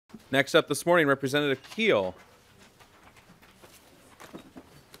Next up this morning, Representative Keel.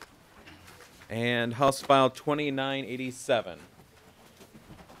 And House File 2987.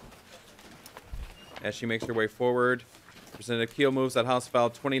 As she makes her way forward, Representative Keel moves that House File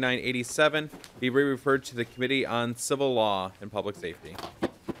 2987 be referred to the Committee on Civil Law and Public Safety.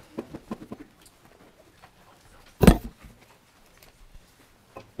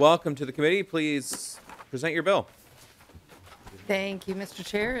 Welcome to the committee. Please present your bill. Thank you, Mr.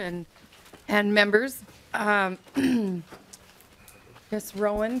 Chair and members. Ms.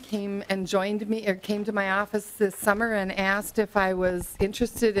 Rowan came and joined me, or came to my office this summer and asked if I was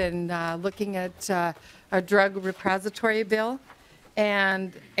interested in looking at a drug repository bill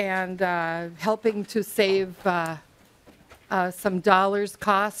and helping to save some dollars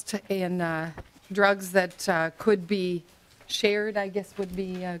cost in drugs that could be shared, I guess would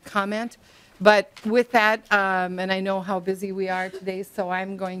be a comment. But with that, and I know how busy we are today, so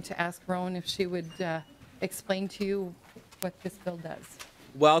I'm going to ask Rowan if she would explain to you what this bill does.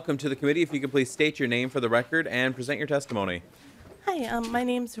 Welcome to the committee. If you could please state your name for the record and present your testimony. Hi, my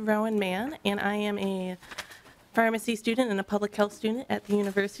name's Rowan Mann, and I am a pharmacy student and a public health student at the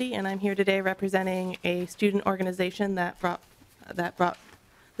university, and I'm here today representing a student organization that brought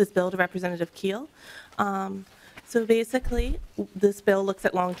this bill to Representative Keel. So basically, this bill looks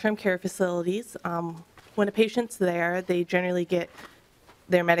at long-term care facilities. When a patient's there, they generally get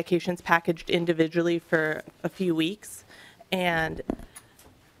their medications packaged individually for a few weeks, and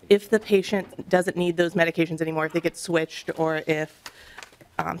if the patient doesn't need those medications anymore, if they get switched, or if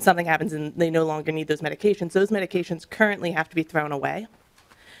something happens and they no longer need those medications currently have to be thrown away.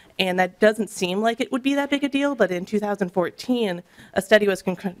 And that doesn't seem like it would be that big a deal, but in 2014, a study was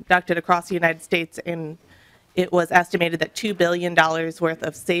conducted across the United States, and it was estimated that $2 billion worth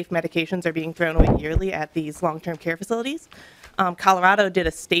of safe medications are being thrown away yearly at these long-term care facilities. Colorado did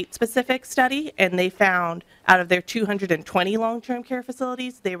a state-specific study, and they found out of their 220 long-term care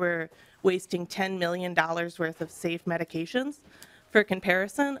facilities, they were wasting $10 million worth of safe medications. For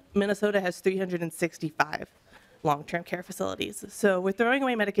comparison, Minnesota has 365 long-term care facilities. So we're throwing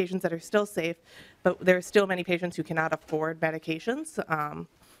away medications that are still safe, but there are still many patients who cannot afford medications.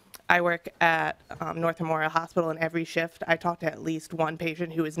 I work at North Memorial Hospital, and every shift I talk to at least one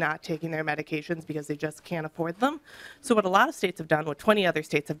patient who is not taking their medications because they just can't afford them. So what a lot of states have done, what 20 other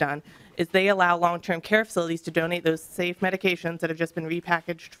states have done, is they allow long-term care facilities to donate those safe medications that have just been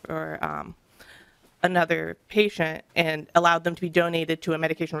repackaged for another patient, and allowed them to be donated to a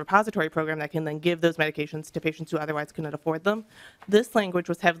medication repository program that can then give those medications to patients who otherwise couldn't afford them. This language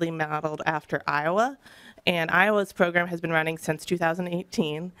was heavily modeled after Iowa, and Iowa's program has been running since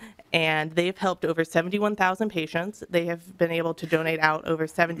 2018, and they've helped over 71,000 patients. They have been able to donate out over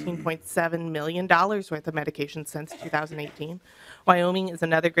 $17.7 million worth of medications since 2018. Wyoming is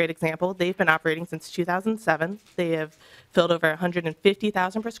another great example. They've been operating since 2007. They have filled over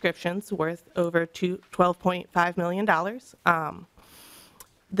 150,000 prescriptions worth over $12.5 million.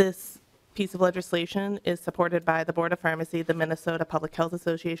 This piece of legislation is supported by the Board of Pharmacy, the Minnesota Public Health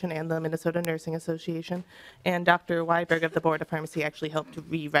Association, and the Minnesota Nursing Association. And Dr. Weiberg of the Board of Pharmacy actually helped to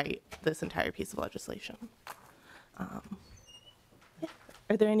rewrite this entire piece of legislation. Are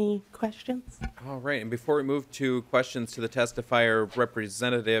there any questions? All right, and before we move to questions to the testifier,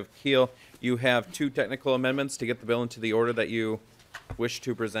 Representative Keel, you have two technical amendments to get the bill into the order that you wish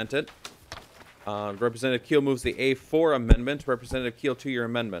to present it. Representative Keel moves the A4 amendment. Representative Keel, to your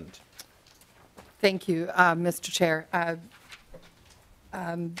amendment. Thank you, Mr. Chair.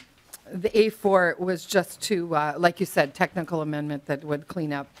 The A4 was just to, like you said, technical amendment that would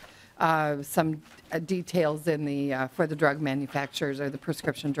clean up some details in the for the drug manufacturers or the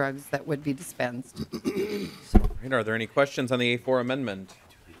prescription drugs that would be dispensed. Right, are there any questions on the A4 amendment?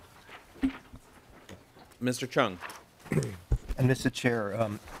 Mr. Chung. And Mr. Chair,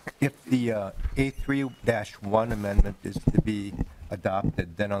 if the A3-1 amendment is to be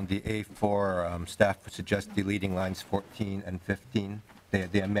adopted, then on the A4, staff would suggest deleting lines 14 and 15.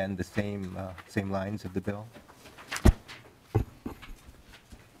 They amend the same lines of the bill.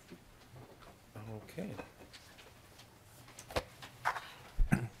 Okay.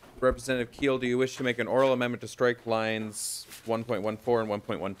 Representative Keel, do you wish to make an oral amendment to strike lines 1.14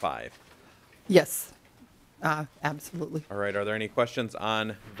 and 1.15? Yes, absolutely. All right, are there any questions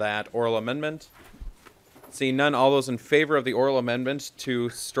on that oral amendment? Seeing none, all those in favor of the oral amendment to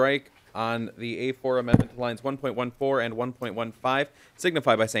strike on the A4 amendment to lines 1.14 and 1.15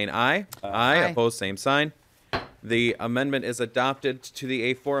 signify by saying aye. Aye. Opposed, same sign. The amendment is adopted. To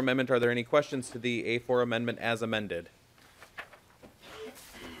the A4 amendment, are there any questions to the A4 amendment as amended?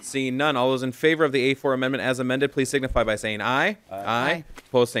 Seeing none, all those in favor of the A4 amendment as amended, please signify by saying aye. Aye.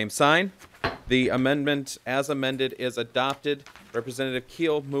 Opposed, same sign. The amendment as amended is adopted. Representative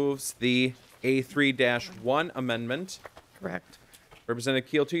Keel moves the A3-1 amendment. Correct. Representative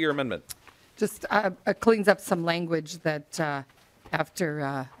Keel, to your amendment. Just cleans up some language that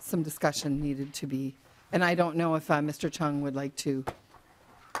after some discussion needed to be, and I don't know if Mr. Chung would like to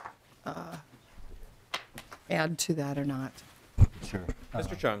add to that or not. Sure.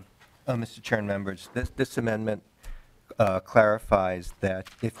 Mr. Chung. Mr. Chair and members, this amendment clarifies that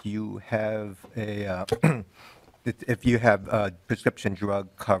if you have a prescription drug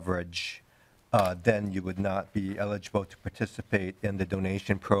coverage, then you would not be eligible to participate in the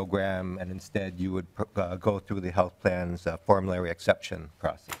donation program, and instead you would go through the health plan's formulary exception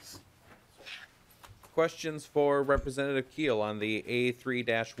process. Questions for Representative Keel on the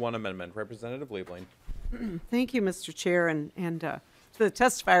A3-1 amendment? Representative Liebling. Thank you, Mr. Chair, and to the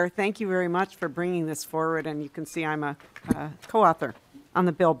testifier, thank you very much for bringing this forward, and you can see I'm a co-author on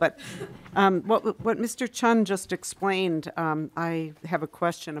the bill. But what Mr. Chun just explained, I have a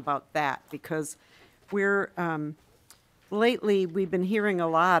question about that, because lately we've been hearing a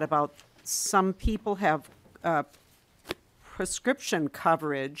lot about some people have prescription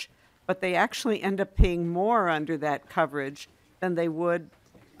coverage, but they actually end up paying more under that coverage than they would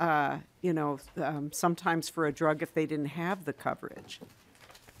sometimes for a drug if they didn't have the coverage.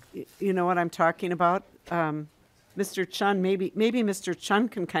 You know what I'm talking about? Mr. Chun, maybe Mr. Chun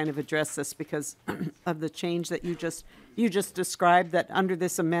can kind of address this because of the change that you just described, that under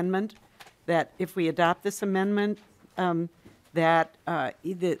this amendment, that if we adopt this amendment, that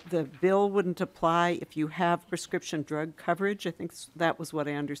the bill wouldn't apply if you have prescription drug coverage. I think that was what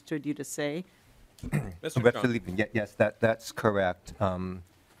I understood you to say. Mr. Chung. Yes, that's correct.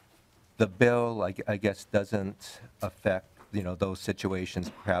 The bill, I guess, doesn't affect, those situations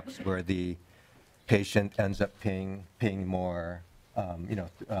perhaps where the patient ends up paying more,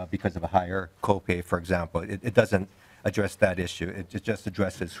 because of a higher copay, for example. It doesn't address that issue. It just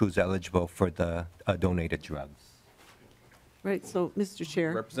addresses who's eligible for the donated drugs. Right, so, Mr.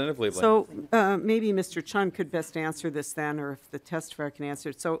 Chair. Representative Liebling. So maybe Mr. Chun could best answer this then, or if the testifier can answer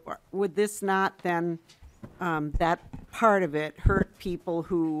it. So would this not then, that part of it, hurt people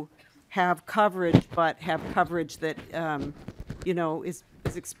who have coverage, but have coverage that, is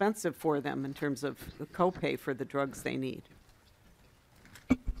expensive for them in terms of the copay for the drugs they need?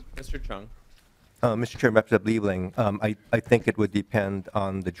 Mr. Chung. Mr. Chair, Representative Liebling, I think it would depend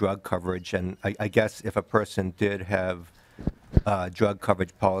on the drug coverage, and I guess if a person did have drug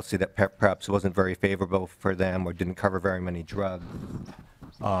coverage policy that perhaps wasn't very favorable for them or didn't cover very many drugs,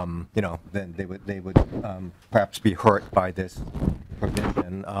 then they would perhaps be hurt by this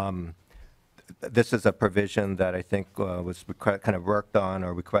provision. This is a provision that I think was kind of worked on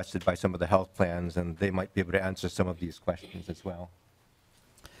or requested by some of the health plans, and they might be able to answer some of these questions as well.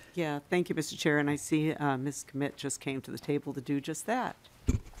 Yeah, thank you, Mr. Chair, and I see Ms. Commit just came to the table to do just that.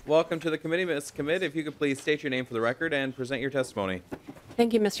 Welcome to the committee, Ms. Commit. If you could please state your name for the record and present your testimony.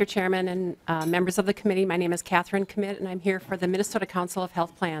 Thank you, Mr. Chairman and members of the committee. My name is Catherine Commit, and I'm here for the Minnesota Council of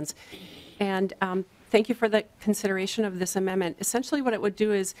Health Plans. And thank you for the consideration of this amendment. Essentially, what it would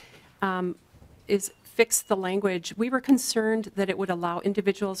do is fix the language. We were concerned that it would allow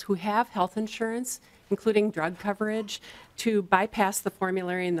individuals who have health insurance, including drug coverage, to bypass the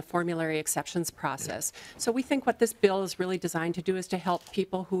formulary and the formulary exceptions process. So we think what this bill is really designed to do is to help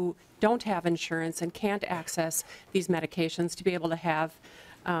people who don't have insurance and can't access these medications to be able to have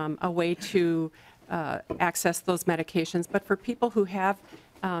a way to access those medications. But for people who have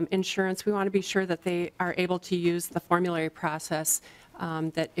insurance, we want to be sure that they are able to use the formulary process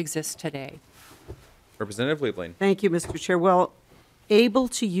that exists today. Representative Liebling. Thank you, Mr. Chair. Well, able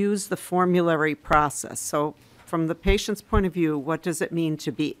to use the formulary process. So from the patient's point of view, what does it mean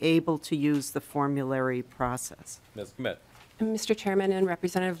to be able to use the formulary process? Ms. Commit. Mr. Chairman and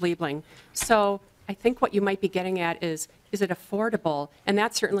Representative Liebling. So I think what you might be getting at is it affordable? And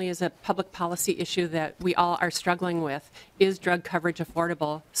that certainly is a public policy issue that we all are struggling with. Is drug coverage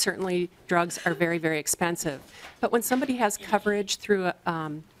affordable? Certainly drugs are very, very expensive. But when somebody has coverage through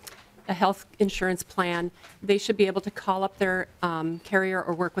a health insurance plan, they should be able to call up their carrier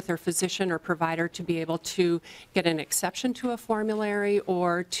or work with their physician or provider to be able to get an exception to a formulary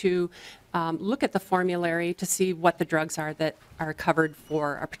or to look at the formulary to see what the drugs are that are covered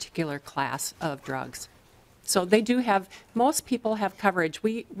for a particular class of drugs. So they do have, most people have coverage.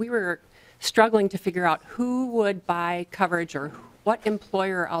 We were struggling to figure out who would buy coverage or what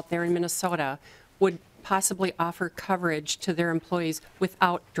employer out there in Minnesota would possibly offer coverage to their employees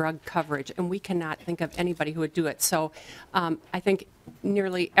without drug coverage, and we cannot think of anybody who would do it. So I think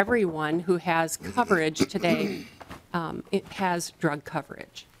nearly everyone who has coverage today, it has drug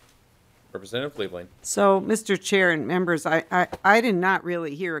coverage. Representative Liebling. So, Mr. Chair and members, I did not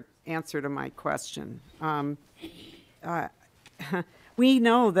really hear an answer to my question. We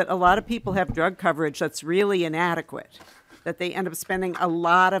know that a lot of people have drug coverage that's really inadequate, that they end up spending a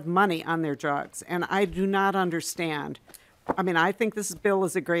lot of money on their drugs, and I do not understand. I mean, I think this bill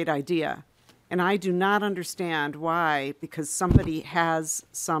is a great idea, and I do not understand why, because somebody has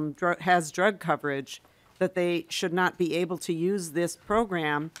drug coverage, that they should not be able to use this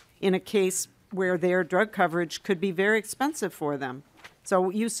program in a case where their drug coverage could be very expensive for them. So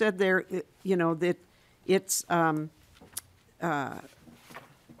you said there, you know, that it's,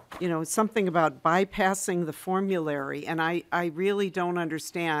 you know, something about bypassing the formulary, and I really don't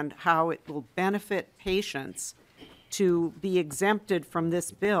understand how it will benefit patients to be exempted from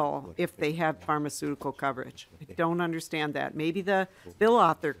this bill if they have pharmaceutical coverage. I don't understand that. Maybe the bill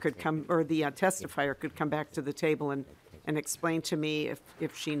author could come, or the testifier could come back to the table and explain to me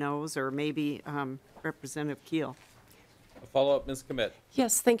if she knows, or maybe Representative Keel. A follow-up, Ms. Commit.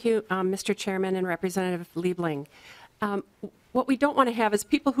 Yes, thank you, Mr. Chairman and Representative Liebling. What we don't want to have is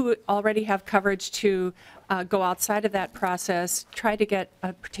people who already have coverage to go outside of that process, try to get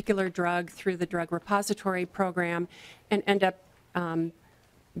a particular drug through the drug repository program, and end up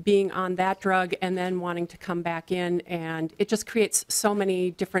being on that drug and then wanting to come back in, and it just creates so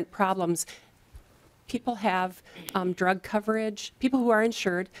many different problems. People have drug coverage, people who are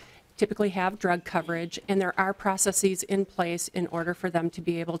insured typically have drug coverage, and there are processes in place in order for them to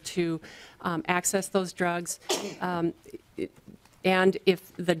be able to access those drugs. And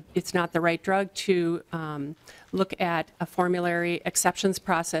if it's not the right drug, to look at a formulary exceptions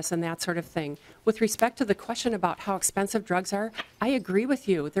process and that sort of thing. With respect to the question about how expensive drugs are, I agree with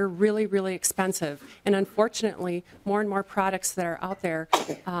you. They're really, really expensive. And unfortunately, more and more products that are out there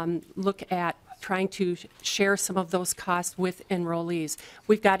look at trying to share some of those costs with enrollees.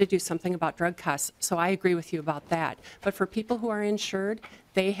 We've got to do something about drug costs, so I agree with you about that. But for people who are insured,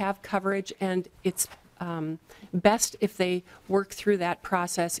 they have coverage, and it's best if they work through that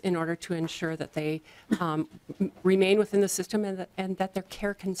process in order to ensure that they remain within the system and that their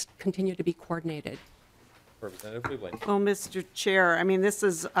care can continue to be coordinated. Representative Liebling. Oh, Mr. Chair, I mean, this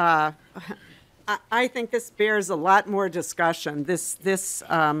is, I think this bears a lot more discussion. This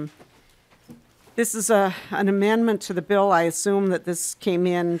is an amendment to the bill. I assume that this came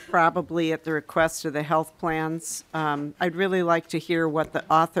in probably at the request of the health plans. I'd really like to hear what the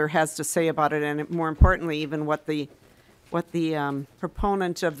author has to say about it, and more importantly, even what the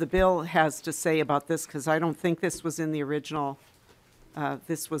proponent of the bill has to say about this, because I don't think this was in the original,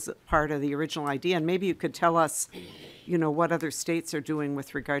 this was part of the original idea. And maybe you could tell us, you know, what other states are doing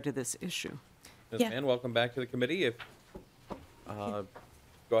with regard to this issue. Ms. Yeah. Mann, welcome back to the committee. If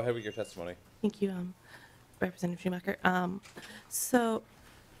go ahead with your testimony. Thank you, Representative Schumacher. So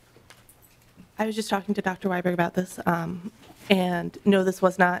I was just talking to Dr. Weiberg about this, and no, this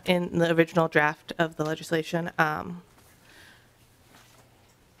was not in the original draft of the legislation.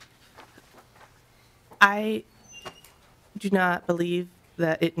 I do not believe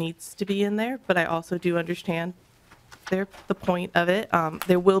that it needs to be in there, but I also do understand the point of it.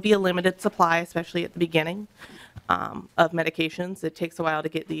 There will be a limited supply, especially at the beginning, of medications. It takes a while to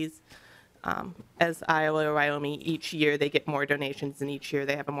get these. As Iowa or Wyoming, each year they get more donations, and each year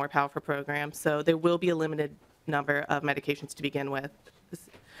they have a more powerful program. So there will be a limited number of medications to begin with,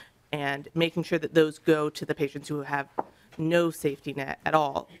 and making sure that those go to the patients who have no safety net at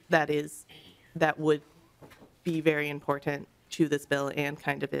all. That would be very important to this bill, and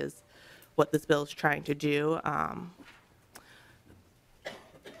kind of is what this bill is trying to do.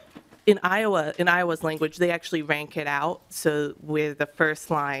 In Iowa's language, they actually rank it out. So where the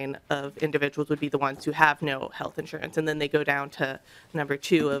first line of individuals would be the ones who have no health insurance, and then they go down to number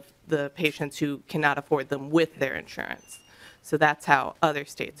 2 of the patients who cannot afford them with their insurance. So that's how other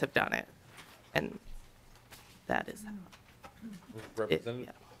states have done it, and that is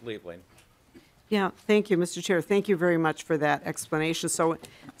Representative Liebling. Yeah, thank you, Mr. Chair. Thank you very much for that explanation. So,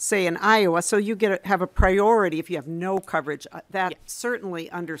 say in Iowa, so you have a priority if you have no coverage. That's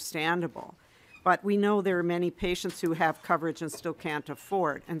certainly understandable. But we know there are many patients who have coverage and still can't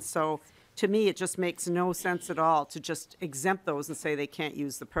afford. And so, to me, it just makes no sense at all to just exempt those and say they can't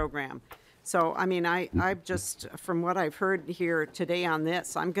use the program. So, I mean, I've just, from what I've heard here today on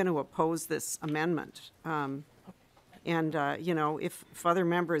this, I'm going to oppose this amendment. And, you know, if other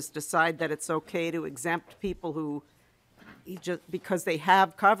members decide that it's okay to exempt people who, just because they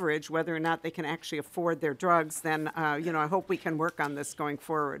have coverage, whether or not they can actually afford their drugs, then, you know, I hope we can work on this going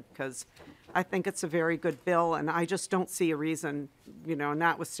forward, because I think it's a very good bill, and I just don't see a reason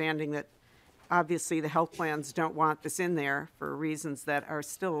notwithstanding that obviously the health plans don't want this in there for reasons that are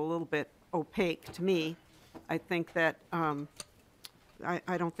still a little bit opaque to me, I think that,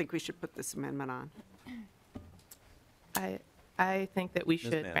 I don't think we should put this amendment on. I think that we Ms.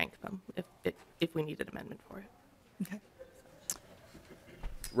 should Mann. rank them if we need an amendment for it. Okay.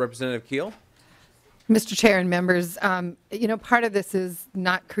 Representative Keel? Mr. Chair and members, part of this is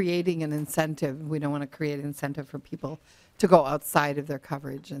not creating an incentive. We don't want to create an incentive for people to go outside of their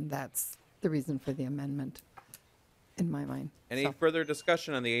coverage, and that's the reason for the amendment, in my mind. Any So- further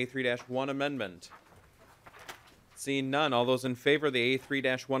discussion on the A3-1 amendment? Seeing none, all those in favor of the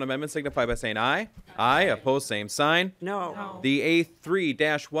A3-1 amendment signify by saying aye. Aye, opposed, same sign. No. The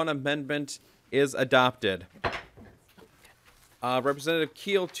A3-1 amendment is adopted. Representative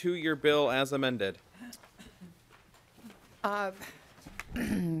Keel, to your bill as amended.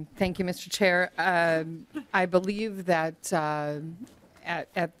 Thank you, Mr. Chair. I believe that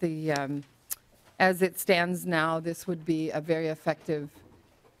at the, as it stands now, this would be a very effective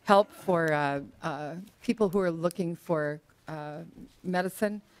help for people who are looking for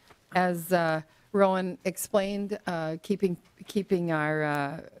medicine. As Rowan explained, keeping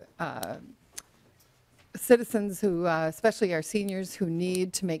our citizens who, especially our seniors who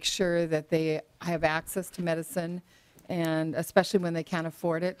need to make sure that they have access to medicine, and especially when they can't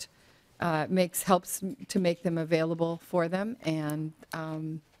afford it, helps to make them available for them. And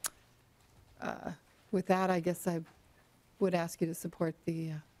with that, I guess I would ask you to support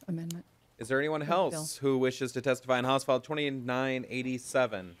the amendment. Is there anyone else who wishes to testify on House File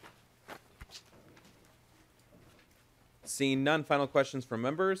 2987? Seeing none, final questions from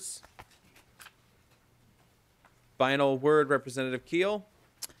members. Final word, Representative Keel.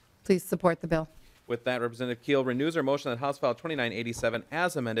 Please support the bill. With that, Representative Keel renews her motion that House File 2987,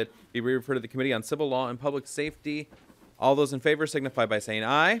 as amended, be referred to the Committee on Civil Law and Public Safety. All those in favor signify by saying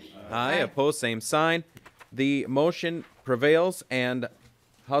aye. Aye. Opposed, same sign. The motion prevails, and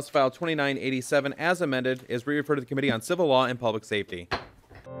House File 2987, as amended, is referred to the Committee on Civil Law and Public Safety.